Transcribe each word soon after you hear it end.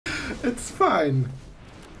It's fine.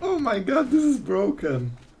 Oh my god, this is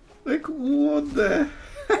broken. Like, what the...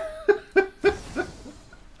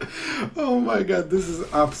 Oh my god, this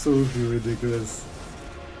is absolutely ridiculous.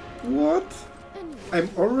 What? I'm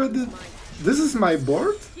already... This is my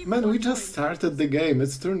board? Man, we just started the game.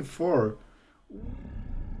 It's turn 4.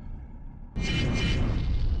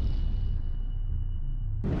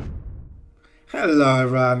 Hello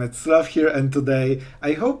everyone, it's Sloth here, and today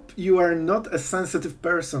I hope you are not a sensitive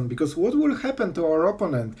person, because what will happen to our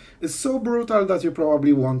opponent is so brutal that you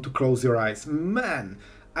probably want to close your eyes. Man,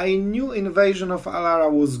 I knew Invasion of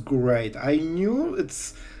Alara was great, I knew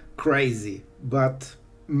it's crazy, but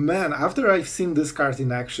man, after I've seen this card in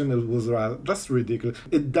action, it was just ridiculous.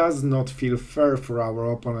 It does not feel fair for our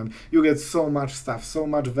opponent. You get so much stuff, so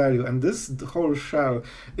much value, and this whole shell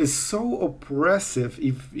is so oppressive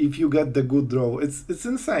if you get the good draw. It's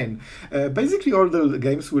insane. Basically, all the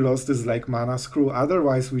games we lost is like mana screw,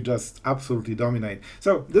 otherwise we just absolutely dominate.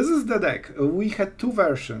 So this is the deck. We had two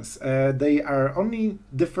versions. They are only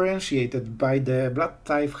differentiated by the Blood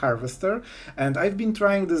Tithe Harvester, and I've been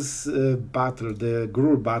trying this battle, the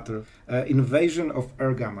Grul battle, Invasion of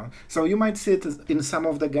Alara. So you might see it in some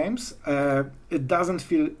of the games. It doesn't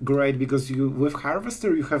feel great because with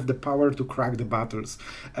Harvester you have the power to crack the battles.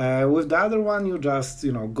 With the other one you just,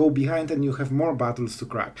 go behind and you have more battles to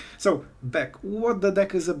crack. So back, what the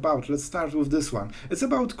deck is about. Let's start with this one. It's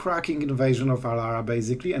about cracking Invasion of Alara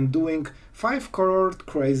basically and doing 5-colored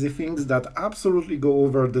crazy things that absolutely go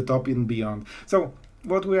over the top and beyond. So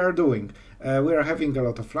what we are doing. We are having a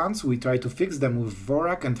lot of lands. We try to fix them with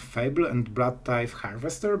Vorrac and Fable and Blood Tithe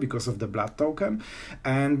Harvester because of the blood token.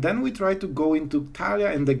 And then we try to go into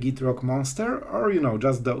Thalia and the Gitrog monster, or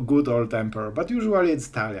just the good old Emperor. But usually it's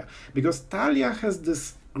Thalia, because Thalia has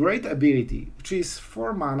this great ability, which is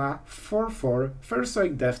 4 mana, 4/4, first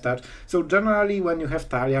strike, death touch. So generally when you have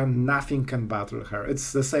Thalia, nothing can battle her.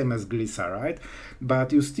 It's the same as Glissa, right?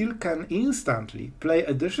 But you still can instantly play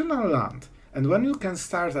additional land. And when you can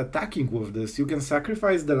start attacking with this, you can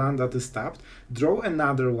sacrifice the land that is tapped, draw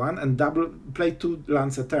another one, and play 2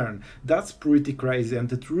 lands a turn. That's pretty crazy,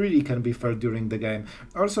 and it really can be fair during the game.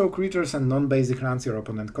 Also, creatures and non-basic lands your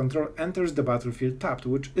opponent control enters the battlefield tapped,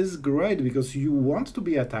 which is great because you want to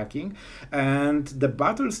be attacking, and the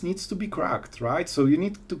battles needs to be cracked, right? So you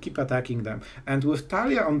need to keep attacking them. And with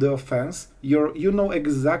Thalia on the offense, you know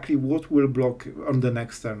exactly what will block on the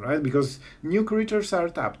next turn, right? Because new creatures are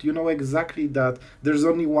tapped. You know exactly that there's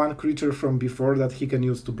only one creature from before that he can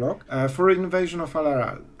use to block. For Invasion of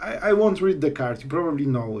Alara, I won't read the card, you probably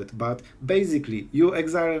know it, but basically you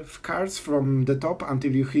exile cards from the top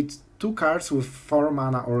until you hit 2 cards with 4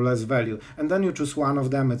 mana or less value, and then you choose one of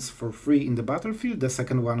them, it's for free in the battlefield, the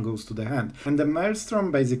second one goes to the hand. And the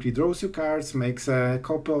Maelstrom basically draws you cards, makes a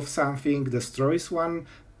copy of something, destroys one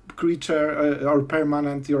creature or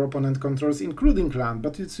permanent your opponent controls, including land,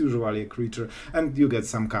 but it's usually a creature, and you get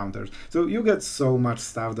some counters. So you get so much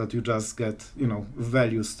stuff that you just get,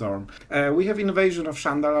 value storm. We have Invasion of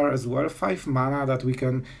Shandalar as well, 5 mana that we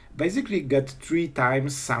can basically get 3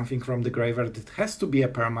 times something from the graveyard. It has to be a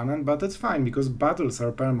permanent, but it's fine because battles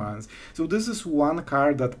are permanents. So this is one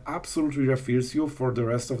card that absolutely refills you for the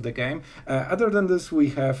rest of the game. Other than this, we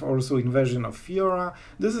have also Invasion of Fiora.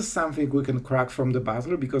 This is something we can crack from the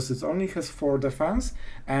battle because it only has 4 defense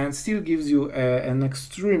and still gives you an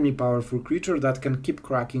extremely powerful creature that can keep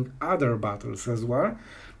cracking other battles as well.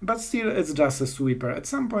 But still, it's just a sweeper. At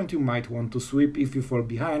some point you might want to sweep if you fall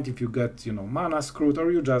behind, if you get, mana screwed,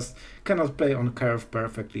 or you just cannot play on curve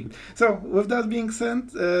perfectly. So, with that being said,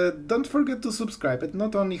 don't forget to subscribe. It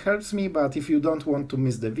not only helps me, but if you don't want to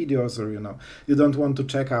miss the videos, or, you don't want to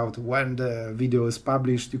check out when the video is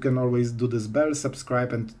published, you can always do this bell,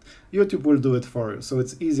 subscribe, and YouTube will do it for you. So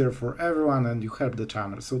it's easier for everyone and you help the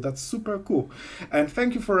channel. So that's super cool. And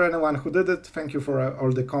thank you for anyone who did it. Thank you for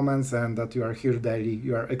all the comments and that you are here daily.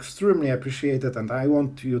 You are extremely appreciated and I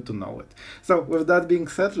want you to know it. So with that being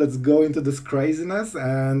said, let's go into this craziness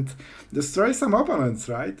and destroy some opponents,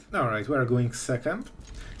 right? Alright, we are going second.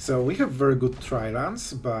 So we have very good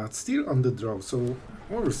tri-lands, but still on the draw. So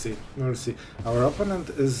we'll see. We'll see. Our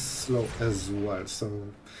opponent is slow as well. So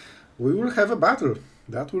we will have a battle.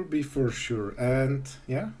 That will be for sure. And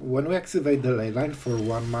yeah, when we activate the leyline for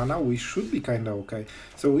 1 mana, we should be kinda okay.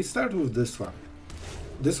 So we start with this one.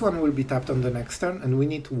 This one will be tapped on the next turn, and we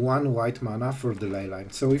need 1 white mana for the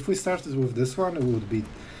leyline. So if we started with this one, we would be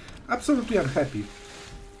absolutely unhappy.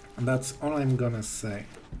 And that's all I'm gonna say.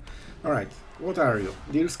 Alright, what are you?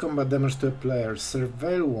 Deals combat damage to a player.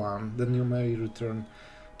 Surveil 1, then you may return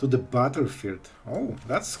to the battlefield. Oh,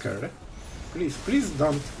 that's scary. Please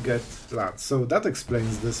don't get land. So that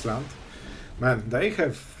explains this land. Man, they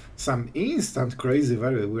have some instant crazy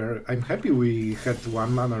value. I'm happy we had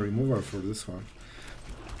 1 mana removal for this one.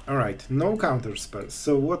 Alright, no counter spells.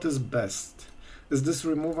 So what is best? Is this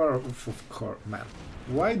removal of core? Man,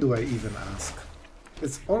 why do I even ask?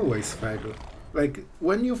 It's always Fable. Like,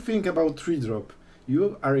 when you think about 3-drop,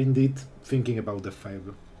 you are indeed thinking about the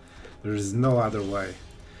Fable. There is no other way.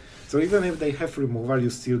 So even if they have removal, you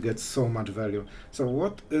still get so much value. So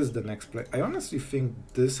what is the next play? I honestly think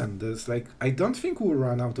this and this. Like, I don't think we'll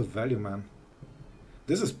run out of value, man.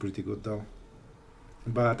 This is pretty good, though.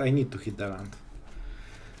 But I need to hit the land.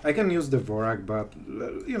 I can use the Vorrac, but,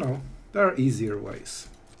 you know, there are easier ways.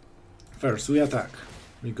 First, we attack.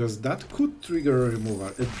 Because that could trigger a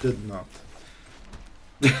removal. It did not.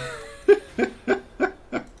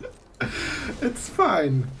 It's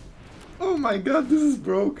fine. Oh my god, this is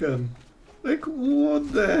broken. Like,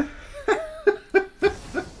 what the...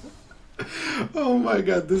 Oh my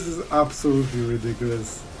god, this is absolutely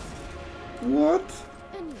ridiculous. What?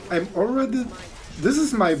 I'm already... This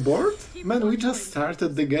is my board? Man, we just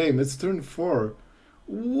started the game. It's turn 4.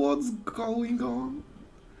 What's going on?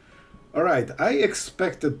 Alright, I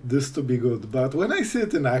expected this to be good, but when I see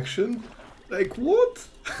it in action, like, what?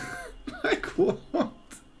 Like, what?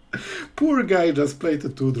 Poor guy just played a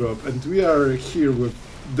 2-drop, and we are here with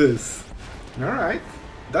this. Alright,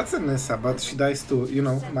 that's a Nissa, but she dies to, you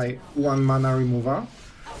know, my 1 mana removal.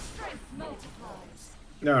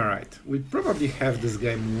 Alright, we probably have this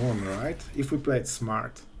game won, right? If we play it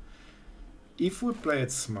smart. If we play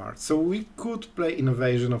it smart. So we could play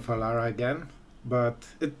Invasion of Alara again, but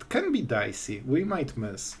it can be dicey. We might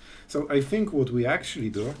miss. So I think what we actually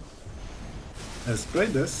do is play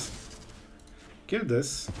this, kill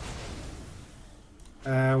this.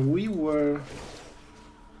 We will...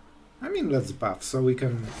 I mean, let's buff, so we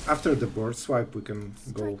can... After the board swipe, we can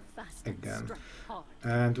go again.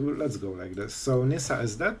 And let's go like this. So Nissa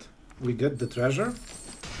is dead. We get the treasure.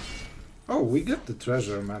 Oh, we get the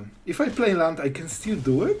treasure, man. If I play land, I can still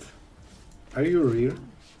do it? Are you real?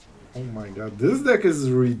 Oh my god, this deck is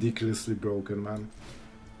ridiculously broken, man.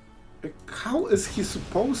 Like, how is he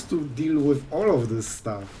supposed to deal with all of this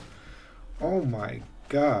stuff? Oh my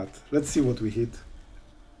god. Let's see what we hit.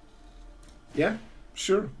 Yeah,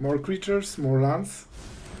 sure. More creatures, more lands.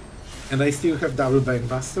 And I still have double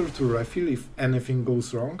Bankbuster to refill if anything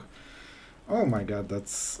goes wrong. Oh my god,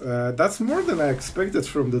 that's more than I expected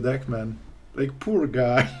from the deck, man. Like, poor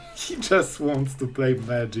guy. He just wants to play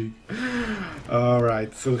Magic.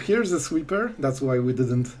 Alright, so here's a sweeper. That's why we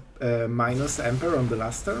didn't minus Emperor on the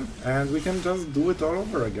last turn. And we can just do it all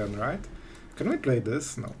over again, right? Can we play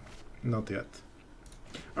this? No, not yet.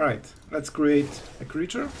 Alright, let's create a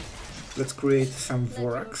creature. Let's create some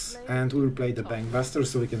Vorracs. And we'll play the Bankbuster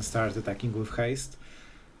so we can start attacking with haste.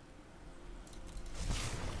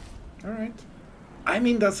 Alright. I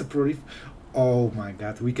mean, that's a proof. Oh my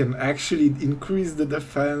god, we can actually increase the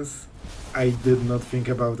defense. I did not think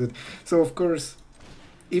about it. So of course,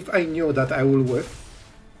 if I knew that I will whiff,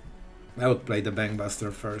 I would play the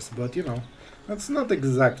Bankbuster first, but you know, that's not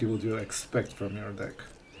exactly what you expect from your deck.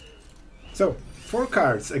 So, 4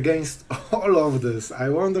 cards against all of this. I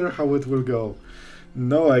wonder how it will go.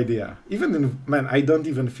 No idea. Even in... Man, I don't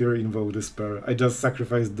even fear Invoke Despair. I just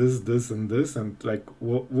sacrifice this, this, and this, and like,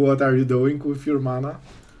 what are you doing with your mana?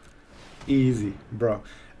 Easy, bro.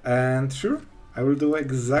 And sure, I will do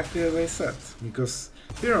exactly as I said, because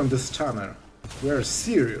here on this channel, we are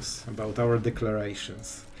serious about our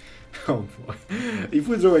declarations. Oh boy. If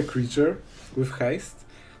we draw a creature with haste,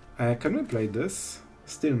 can we play this?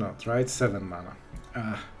 Still not, right? 7 mana.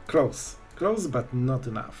 Close. Close, but not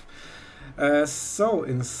enough. So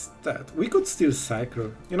instead, we could still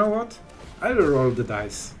cycle. You know what? I'll roll the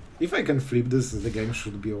dice. If I can flip this, the game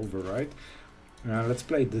should be over, right? Let's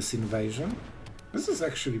play this invasion. This is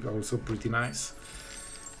actually also pretty nice.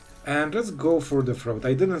 And let's go for the throat.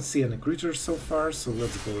 I didn't see any creatures so far, so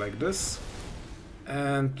let's go like this.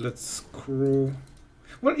 And let's screw...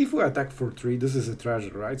 Well, if we attack for 3, this is a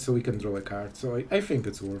treasure, right? So we can draw a card, so I think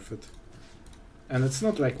it's worth it. And it's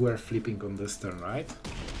not like we're flipping on this turn, right?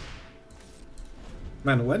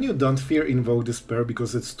 Man, when you don't fear Invoke Despair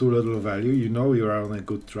because it's too little value, you know you're on a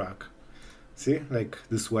good track. See? Like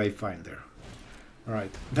this Wayfinder.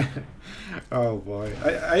 Alright. Oh boy.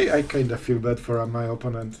 I kinda feel bad for my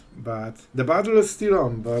opponent, but the battle is still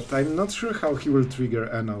on, but I'm not sure how he will trigger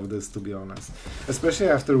any of this, to be honest. Especially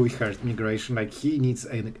after we heard Migration, like he needs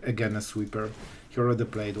again a sweeper. He already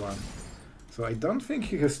played one. So I don't think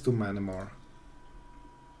he has too many more.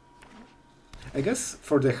 I guess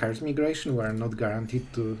for the Heart Migration we are not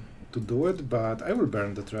guaranteed to do it, but I will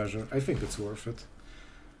burn the treasure. I think it's worth it.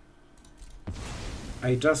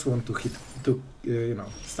 I just want to hit to, you know,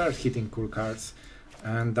 start hitting cool cards.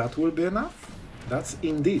 And that will be enough. That's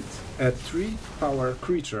indeed a 3-power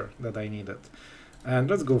creature that I needed. And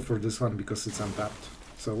let's go for this one because it's untapped.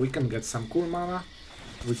 So we can get some cool mana.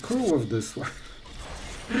 We cool with this one.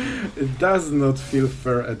 It does not feel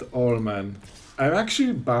fair at all, man. I'm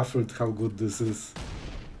actually baffled how good this is.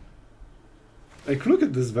 Like, look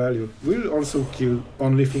at this value. We'll also kill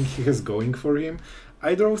only thing he has going for him.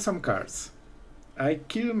 I draw some cards. I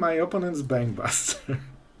kill my opponent's Bankbuster.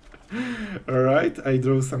 Alright, I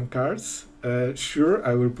draw some cards. Sure,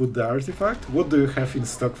 I will put the artifact. What do you have in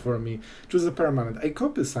stock for me? Choose a permanent. I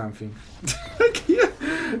copy something. Like, yeah,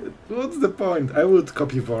 what's the point? I would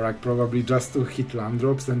copy Vorrac probably just to hit land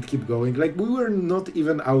drops and keep going. Like, we were not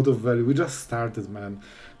even out of value. We just started, man.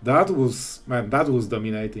 That was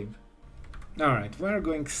dominating. Alright, we're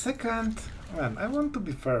going second. Man, I want to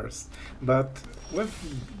be first, but with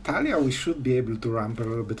Thalia we should be able to ramp a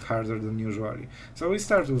little bit harder than usually. So we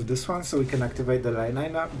start with this one so we can activate the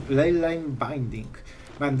Leyline Binding.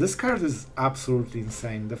 Man, this card is absolutely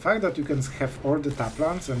insane. The fact that you can have all the tap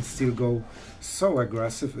lands and still go so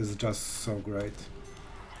aggressive is just so great.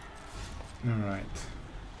 Alright.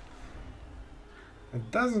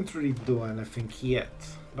 It doesn't really do anything yet,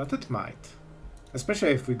 but it might.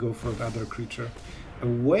 Especially if we go for the other creature.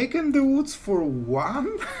 Awaken the Woods for 1?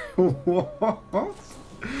 What?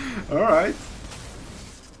 Alright.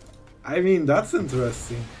 I mean, that's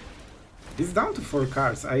interesting. He's down to 4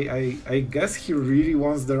 cards. I guess he really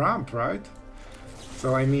wants the ramp, right?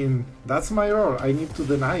 So, I mean, that's my role. I need to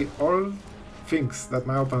deny all things that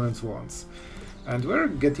my opponent wants. And we're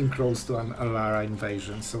getting close to an Alara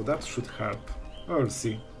invasion, so that should help. We'll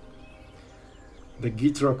see. The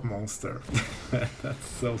Gitrog monster. That's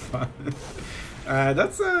so fun.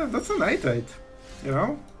 That's an 8-8, you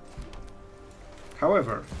know?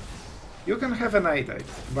 However, you can have an 8-8,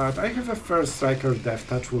 but I have a first striker death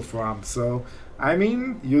touch with ramp, so I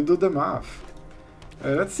mean, you do the math.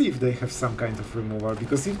 Let's see if they have some kind of removal,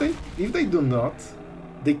 because if they do not,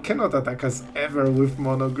 they cannot attack us ever with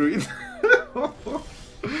mono green.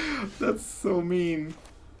 That's so mean.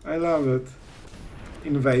 I love it.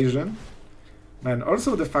 Invasion. Man,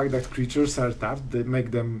 also the fact that creatures are tapped, they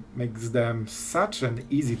makes them such an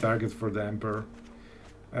easy target for the Emperor.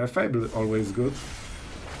 Fable, always good.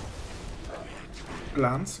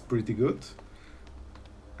 Lance, pretty good.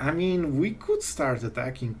 I mean, we could start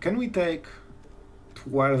attacking. Can we take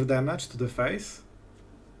 12 damage to the face?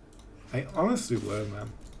 I honestly will,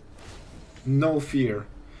 man. No fear.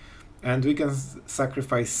 And we can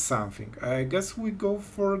sacrifice something. I guess we go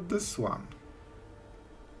for this one.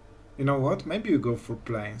 You know what? Maybe we go for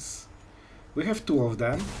planes. We have 2 of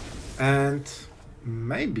them, and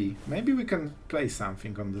maybe we can play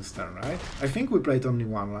something on this turn, right? I think we played only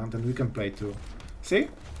 1 land, and we can play 2. See?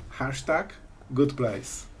 Hashtag good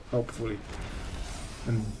plays, hopefully.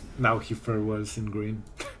 And now he farewells in green.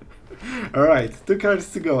 Alright, 2 cards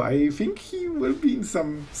to go. I think he will be in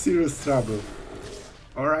some serious trouble.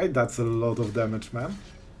 Alright, that's a lot of damage, man.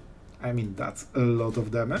 I mean, that's a lot of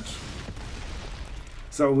damage.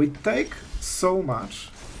 So we take so much,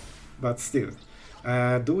 but still.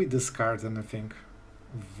 Do we discard anything?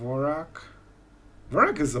 Vorrac?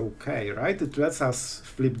 Vorrac is okay, right? It lets us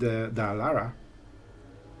flip the Alara.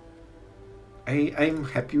 I'm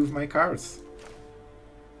happy with my cards.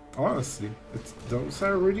 Honestly, those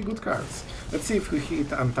are really good cards. Let's see if we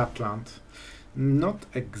hit untapped land. Not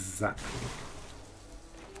exactly.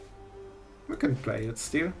 We can play it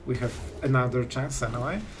still. We have another chance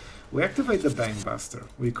anyway. We activate the Bankbuster.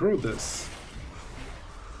 We crew this.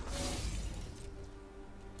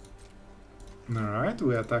 Alright,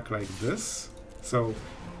 we attack like this. So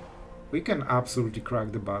we can absolutely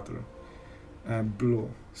crack the battle. Blue.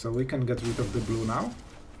 So we can get rid of the blue now.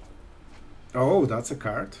 Oh, that's a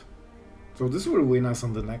card. So this will win us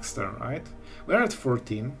on the next turn, right? We're at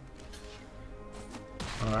 14.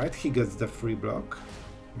 Alright, he gets the free block.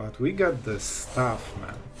 But we got the stuff,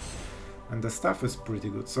 man. And the stuff is pretty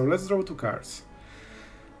good. So let's draw 2 cards.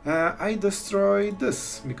 I destroy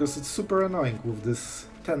this, because it's super annoying with this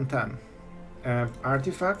 10-10.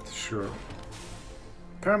 Artifact? Sure.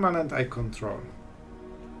 Permanent I control.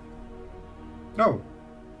 No.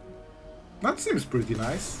 That seems pretty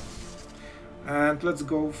nice. And let's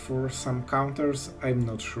go for some counters. I'm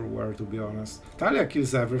not sure where, to be honest. Thalia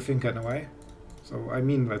kills everything anyway. So, I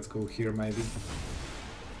mean, let's go here maybe.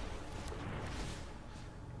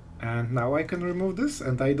 And now I can remove this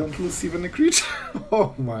and I don't lose even a creature.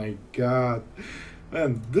 Oh my god.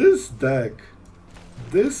 Man, this deck.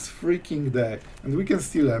 This freaking deck. And we can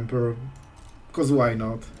steal Emperor. Because why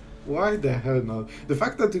not? Why the hell not? The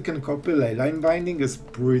fact that you can copy Leyline Binding is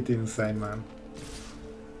pretty insane, man.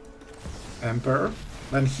 Emperor?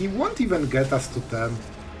 And he won't even get us to 10.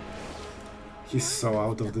 He's so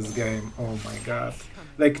out of this game. Oh my god.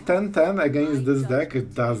 Like 10-10 against this deck,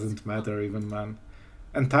 it doesn't matter even, man.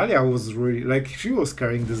 And Thalia was really, like, she was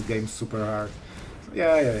carrying this game super hard.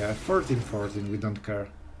 Yeah. 14-14, we don't care.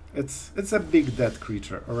 It's a big dead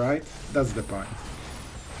creature, alright? That's the point.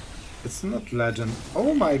 It's not legend.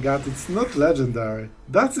 Oh my god, it's not legendary.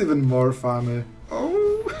 That's even more funny.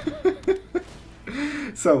 Oh!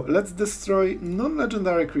 So, let's destroy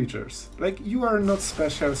non-legendary creatures. Like, you are not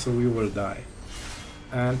special, so you will die.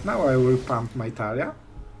 And now I will pump my Thalia.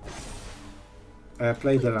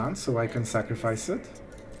 Play the land, so I can sacrifice it.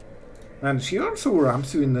 And she also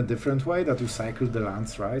ramps you in a different way, that you cycle the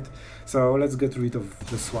lands, right? So let's get rid of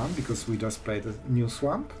the swamp, because we just played a new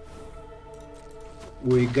swamp.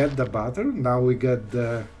 We get the battle, now we get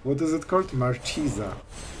the... what is it called? Marchesa.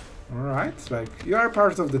 Alright, like, you are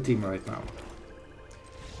part of the team right now.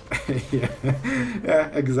 yeah,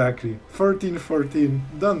 exactly.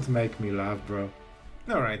 14-14, don't make me laugh, bro.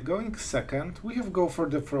 Alright, going second, we have Go for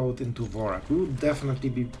the Throat into Vorrac. We would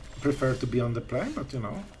definitely prefer to be on the play, but you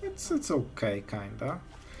know, it's okay, kinda.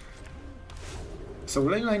 So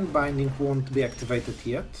Leyline Binding won't be activated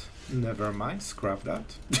yet. Never mind, scrap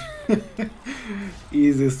that.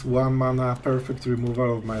 Easiest 1 mana perfect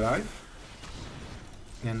removal of my life.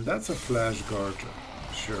 And that's a Flash Gorger,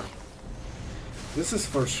 sure. This is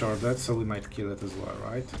for sure dead, so we might kill it as well,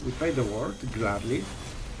 right? We pay the ward, gladly.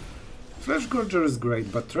 Flash Gorger is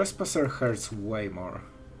great, but Trespasser hurts way more.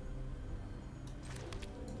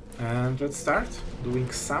 And let's start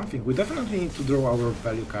doing something. We definitely need to draw our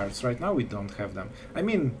value cards. Right now we don't have them. I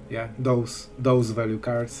mean, yeah, those value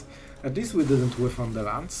cards. At least we didn't whiff on the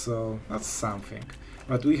lands, so that's something.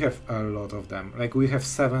 But we have a lot of them. Like, we have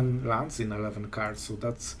 7 lands in 11 cards, so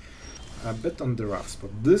that's a bit on the rough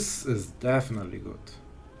spot. This is definitely good.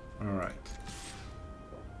 Alright.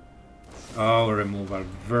 Oh, removal,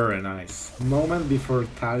 very nice. Moment before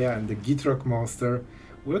Thalia and the Gitrog monster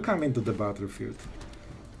will come into the battlefield.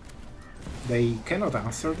 They cannot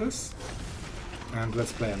answer this, and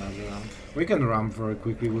let's play another round. We can ramp very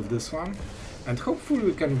quickly with this one, and hopefully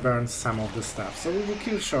we can burn some of the stuff. So we will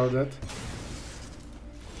kill Shorted.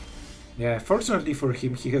 Yeah, fortunately for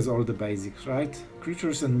him, he has all the basics, right?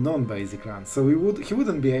 Creatures and non-basic lands, so he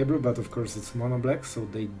wouldn't be able, but of course it's mono black, so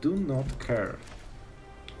they do not care.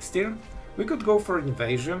 Still, we could go for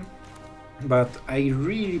Invasion, but I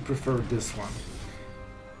really prefer this one.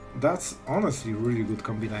 That's honestly a really good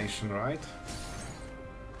combination, right?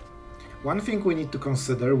 One thing we need to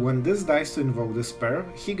consider, when this dies to invoke this pair,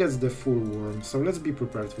 he gets the full worm, so let's be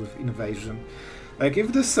prepared with Invasion. Like,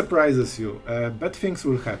 if this surprises you, bad things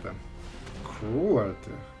will happen.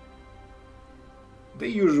 Cruelty. They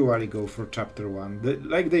usually go for chapter 1,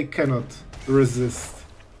 they cannot resist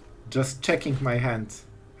just checking my hand.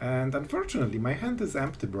 And unfortunately, my hand is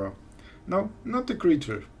empty, bro. No, not a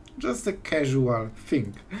creature. Just a casual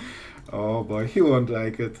thing. Oh boy, he won't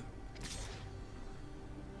like it.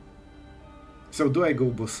 So do I go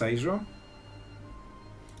Boseiju?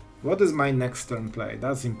 What is my next turn play?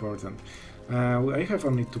 That's important. I have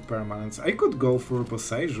only 2 permanents. I could go for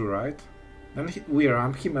Boseiju, right? Then we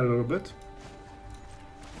ramp him a little bit.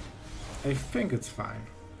 I think it's fine.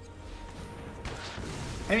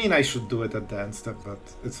 I mean, I should do it at the end step, but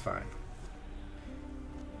it's fine.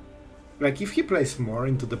 Like, if he plays more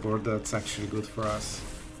into the board, that's actually good for us.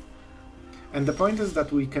 And the point is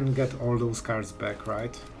that we can get all those cards back,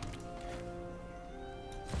 right?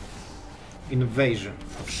 Invasion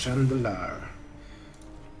of Shandalar.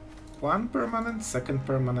 1 permanent, 2nd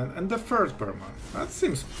permanent, and the 3rd permanent. That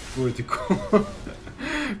seems pretty cool.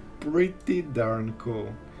 Pretty darn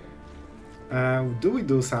cool. Do we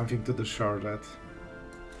do something to the Shorted?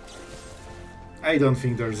 I don't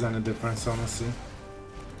think there's any difference, honestly.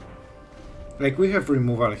 Like, we have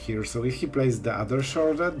removal here, so if he plays the other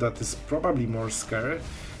Shorted, that is probably more scary.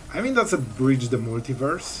 I mean, that's a Bridge the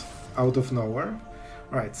Multiverse out of nowhere.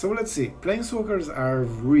 Right, so let's see. Planeswalkers are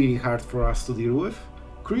really hard for us to deal with.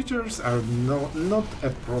 Creatures are not a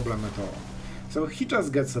problem at all. So he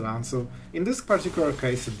just gets a land, so in this particular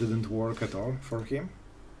case it didn't work at all for him.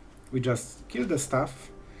 We just kill the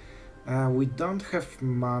stuff. We don't have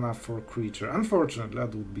mana for creature. Unfortunately,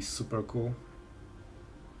 that would be super cool.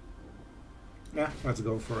 Yeah, let's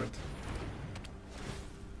go for it.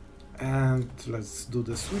 And let's do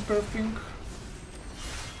the sweeper thing.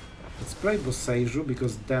 Let's play Boseiju,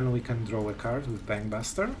 because then we can draw a card with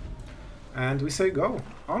Bankbuster. And we say go.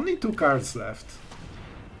 Only 2 cards left.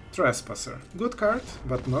 Trespasser. Good card,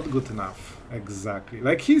 but not good enough. Exactly.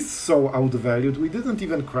 Like, he's so outvalued, we didn't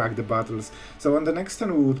even crack the battles. So on the next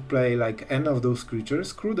turn we would play like any of those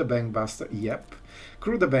creatures, crew the Bankbuster, yep.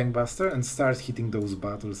 Crew the Bankbuster and start hitting those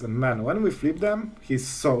battles. And man, when we flip them, he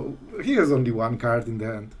has only one card in the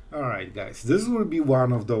hand. Alright guys, this will be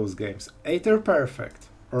one of those games. Either perfect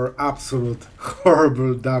or absolute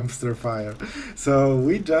horrible dumpster fire. So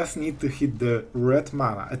we just need to hit the red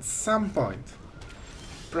mana at some point.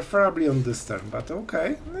 Preferably on this turn, but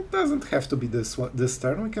okay, it doesn't have to be this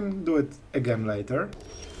turn, we can do it again later.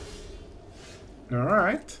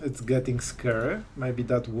 Alright, it's getting scary, maybe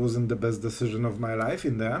that wasn't the best decision of my life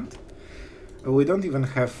in the end. We don't even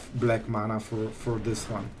have black mana for this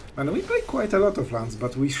one. And we play quite a lot of lands,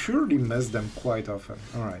 but we surely miss them quite often.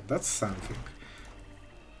 Alright, that's something.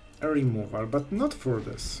 A removal, but not for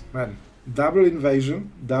this. Man, double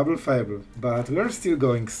invasion, double fable, but we're still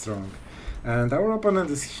going strong. And our opponent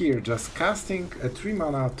is here, just casting a 3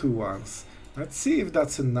 mana 2/1s. Let's see if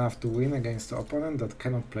that's enough to win against the opponent that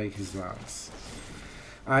cannot play his lands.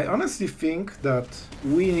 I honestly think that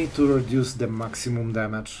we need to reduce the maximum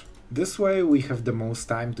damage. This way we have the most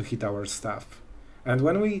time to hit our stuff. And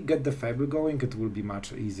when we get the Fable going, it will be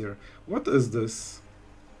much easier. What is this?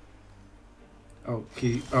 Oh,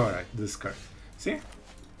 alright, this card. See?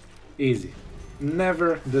 Easy.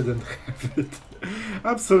 Never didn't have it.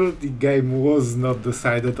 Absolutely, game was not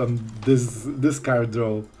decided on this card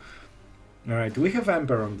draw. Alright, we have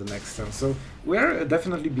Emperor on the next turn, so we are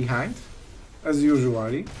definitely behind, as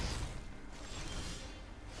usually.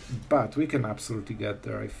 But we can absolutely get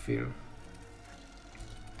there, I feel.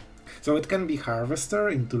 So it can be Harvester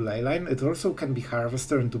into Leyline, it also can be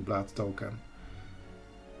Harvester into Blood Token.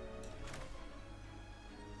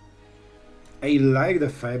 I like the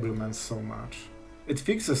Fableman so much. It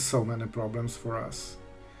fixes so many problems for us.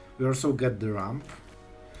 We also get the ramp.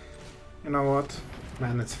 You know what?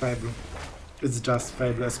 Man, it's Fable. It's just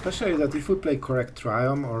Fable, especially that if we play correct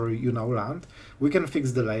Triumph or, you know, land, we can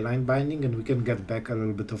fix the Leyline binding and we can get back a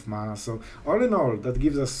little bit of mana. So all in all, that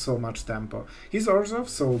gives us so much tempo. He's Orzhov,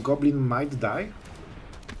 so Goblin might die.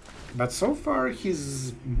 But so far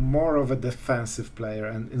he's more of a defensive player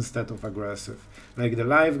and instead of aggressive. Like the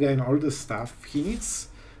life gain, all this stuff, he needs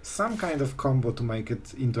some kind of combo to make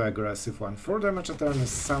it into aggressive one. 4 damage a turn is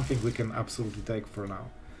something we can absolutely take for now.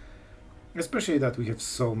 Especially that we have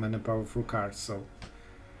so many powerful cards, so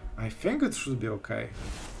I think it should be okay.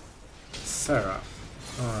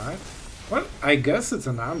 Seraph. Alright. Well, I guess it's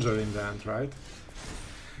an Angel in the end, right?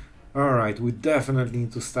 Alright, we definitely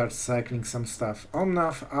need to start cycling some stuff.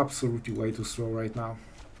 Omnath, absolutely way too slow right now.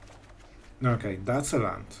 Okay, that's a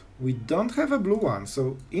land. We don't have a blue one,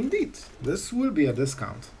 so indeed, this will be a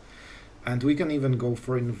discount. And we can even go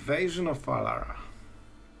for Invasion of Alara.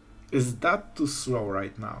 Is that too slow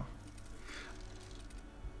right now?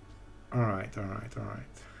 Alright.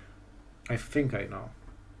 I think I know.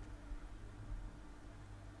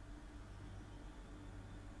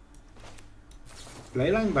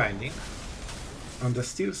 Leyline Binding on the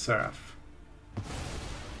Steel Seraph.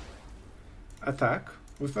 Attack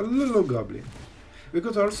with a little Goblin. We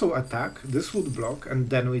could also attack, this would block, and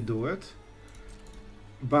then we do it.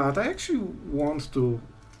 But I actually want to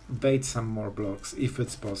bait some more blocks, if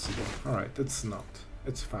it's possible. Alright, it's not.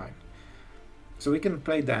 It's fine. So we can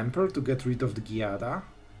play the Emperor to get rid of the Giada.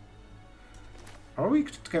 Or we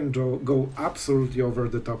can go absolutely over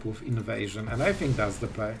the top with Invasion, and I think that's the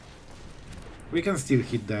play. We can still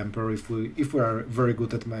hit the Emperor if we are very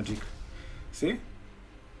good at Magic. See?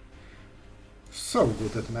 So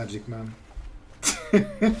good at Magic, man.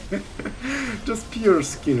 Just pure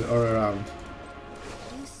skill all around.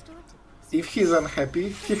 If he's unhappy,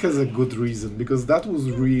 he has a good reason, because that was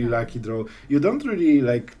really lucky draw. You don't really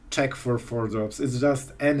like check for 4 drops, it's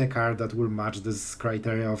just any card that will match this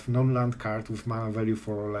criteria of non-land card with mana value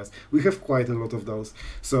 4 or less. We have quite a lot of those.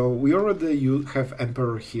 So we already have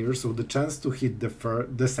Emperor here, so the chance to hit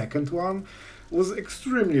the second one was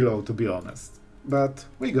extremely low, to be honest. But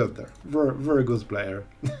we got there. Very good player.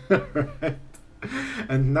 Right.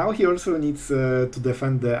 And now he also needs to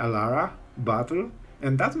defend the Alara battle.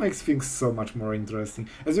 And that makes things so much more interesting.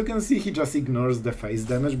 As you can see, he just ignores the face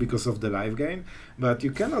damage because of the life gain, but you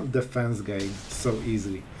cannot defense gain so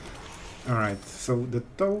easily. Alright, so the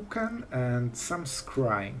token and some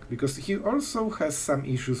scrying, because he also has some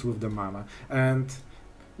issues with the mana, and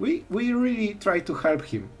we really try to help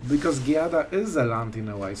him, because Giada is a land in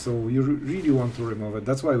a way, so you really want to remove it.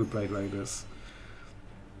 That's why we played like this.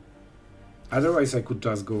 Otherwise I could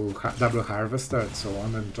just go double Harvester and so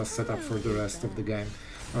on and just set up for the rest of the game.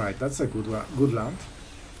 Alright, that's a good land.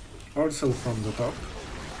 Also from the top.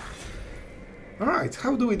 Alright,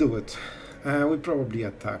 how do we do it? We probably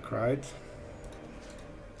attack, right?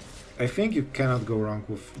 I think you cannot go wrong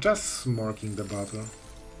with just smorking the battle.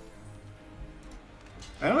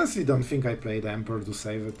 I honestly don't think I played Emperor to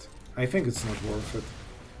save it. I think it's not worth it.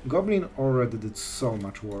 Goblin already did so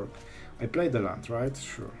much work. I played the land, right?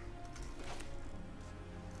 Sure.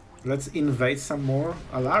 Let's invade some more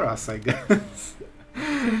Alaras, I guess.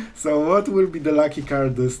 So what will be the lucky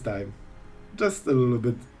card this time? Just a little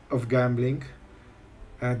bit of gambling.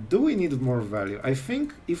 Do we need more value? I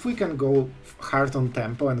think if we can go hard on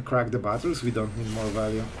tempo and crack the battles, we don't need more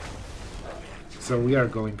value. So we are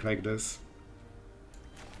going like this.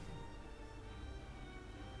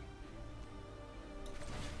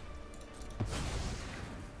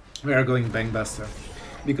 We are going Bankbuster.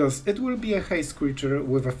 Because it will be a haste creature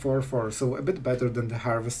with a 4/4, so a bit better than the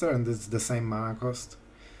Harvester, and it's the same mana cost.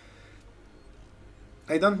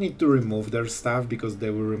 I don't need to remove their stuff because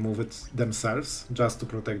they will remove it themselves, just to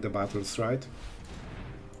protect the battles, right?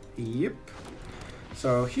 Yep.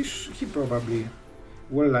 So he probably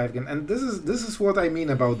will live again, and this is what I mean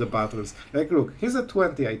about the battles. Like, look, he's at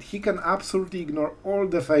 28. He can absolutely ignore all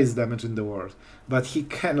the face damage in the world, but he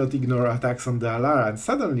cannot ignore attacks on the Alara, and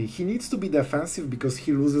suddenly he needs to be defensive because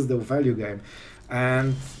he loses the value game.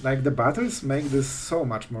 And like the battles make this so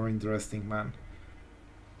much more interesting, man.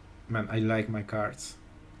 Man, I like my cards.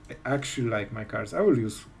 I actually like my cards. I will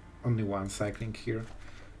use only one cycling here,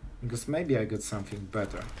 because maybe I get something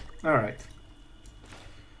better. Alright.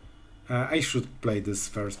 I should play this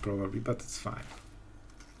first probably, but it's fine.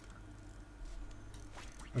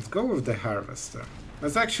 Let's go with the Harvester.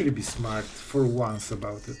 Let's actually be smart for once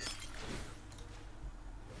about it.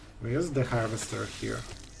 We use the Harvester here.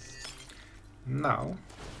 Now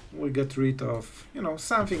we get rid of, you know,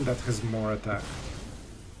 something that has more attack.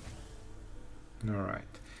 Alright.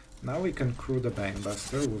 Now we can crew the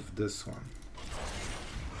Banebuster with this one.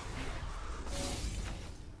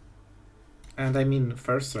 And I mean,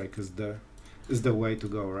 first strike is the way to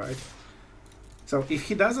go, right? So if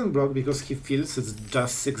he doesn't block because he feels it's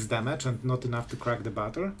just 6 damage and not enough to crack the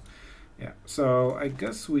battle, yeah. So I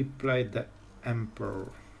guess we play the Emperor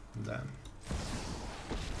then.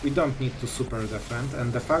 We don't need to super defend,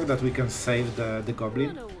 and the fact that we can save the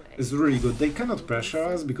Goblin is really good. They cannot pressure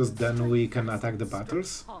us because then we can attack the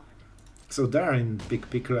battles. So they're in big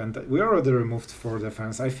pickle, and we already removed 4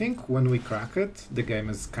 defense. I think when we crack it, the game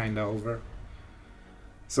is kinda over.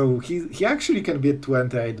 So he actually can be at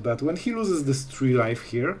 28, but when he loses this 3 life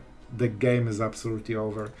here, the game is absolutely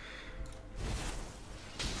over.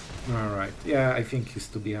 Alright, yeah, I think he's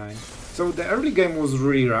too behind. So the early game was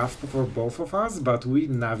really rough for both of us, but we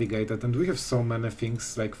navigated, and we have so many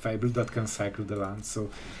things like Fable that can cycle the land, so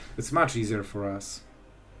it's much easier for us.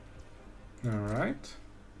 Alright.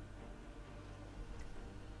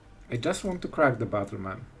 I just want to crack the battle,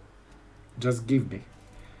 man. Just give me.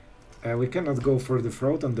 We cannot go for the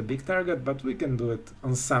throat on the big target, but we can do it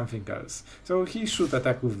on something else. So he should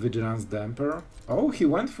attack with Vigilance the Emperor. Oh, he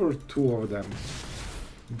went for 2 of them.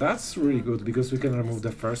 That's really good, because we can remove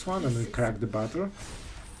the first one and we crack the battle.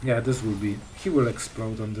 Yeah, this will be... he will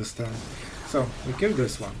explode on this turn. So, we kill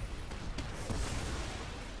this one.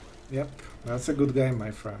 Yep, that's a good game,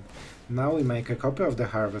 my friend. Now we make a copy of the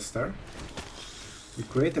Harvester. We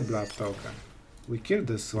create a blood token. We kill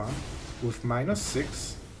this one with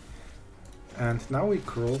 -6. And now we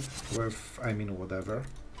crew with, I mean, whatever.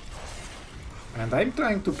 And I'm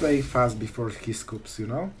trying to play fast before he scoops, you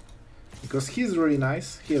know? Because he's really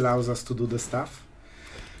nice, he allows us to do the stuff.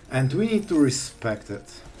 And we need to respect it.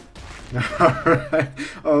 Alright.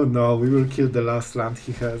 Oh no, we will kill the last land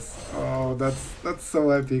he has. Oh, that's so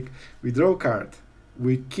epic. We draw a card.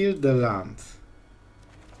 We kill the land.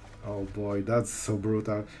 Oh boy, that's so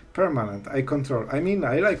brutal. Permanent, I control. I mean,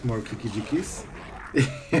 I like more clicky jickies.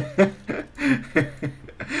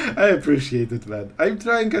 I appreciate it, man. I'm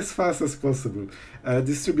trying as fast as possible.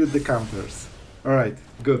 Distribute the counters. Alright,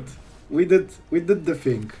 good. We did the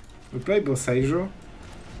thing. We play Boseiju.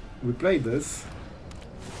 We play this.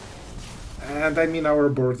 And I mean, our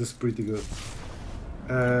board is pretty good.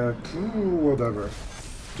 Whatever.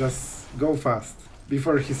 Just go fast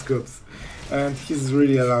before he scoops. And he's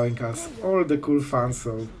really allowing us all the cool fun,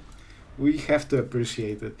 so we have to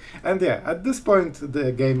appreciate it. And yeah, at this point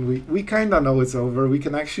the game, we kinda know it's over. We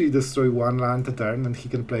can actually destroy 1 land a turn and he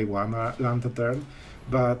can play 1 land a turn.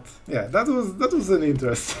 But yeah, that was an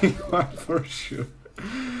interesting one for sure.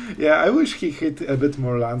 Yeah, I wish he hit a bit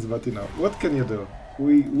more lands, but you know, what can you do?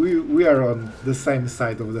 We are on the same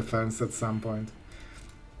side of the fence at some point.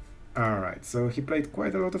 Alright, so he played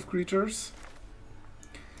quite a lot of creatures.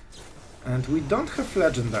 And we don't have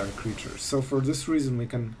legendary creatures, so for this reason we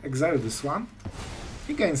can exile this one.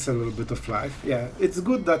 He gains a little bit of life. Yeah, it's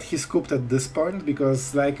good that he scooped at this point,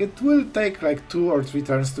 because like it will take like 2 or 3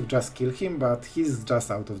 turns to just kill him, but he's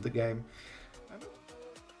just out of the game.